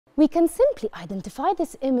We can simply identify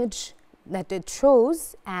this image that it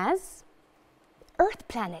shows as Earth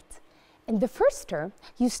planet. In the first term,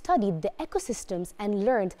 you studied the ecosystems and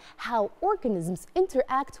learned how organisms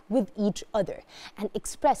interact with each other and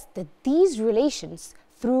expressed these relations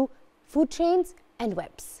through food chains and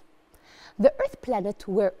webs. The Earth planet,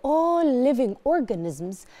 where all living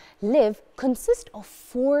organisms live, consists of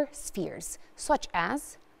 4 spheres, such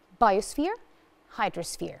as biosphere,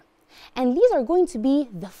 hydrosphere. And these are going to be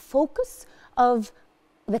the focus of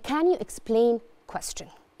the Can You Explain question.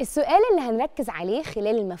 السؤال اللي هنركز عليه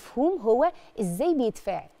خلال المفهوم هو إزاي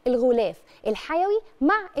بيتفاعل الغلاف الحيوي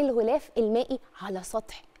مع الغلاف المائي على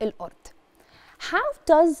سطح الأرض. How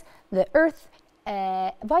does the Earth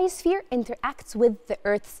biosphere interacts with the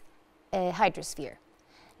Earth's hydrosphere?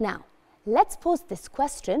 Now, let's post this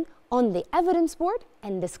question on the evidence board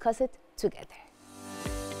and discuss it together.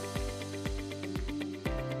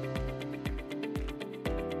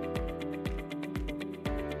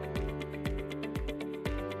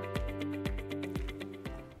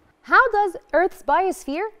 How does Earth's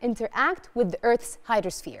biosphere interact with the Earth's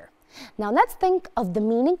hydrosphere? Now let's think of the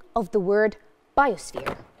meaning of the word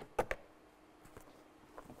biosphere.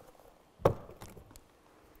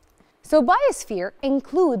 So biosphere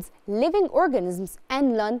includes living organisms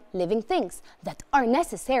and non-living things that are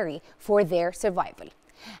necessary for their survival,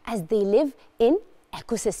 as they live in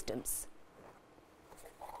ecosystems.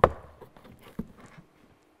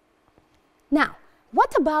 Now,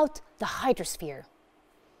 what about the hydrosphere?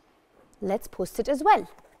 Let's post it as well.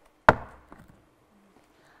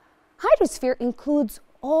 Hydrosphere includes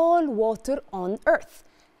all water on Earth,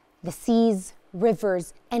 the seas,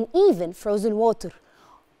 rivers, and even frozen water.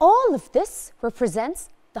 All of this represents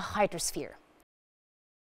the hydrosphere.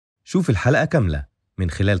 شوف الحلقة كاملة من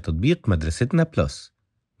خلال تطبيق مدرستنا بلس.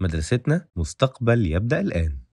 مدرستنا مستقبل يبدأ الآن.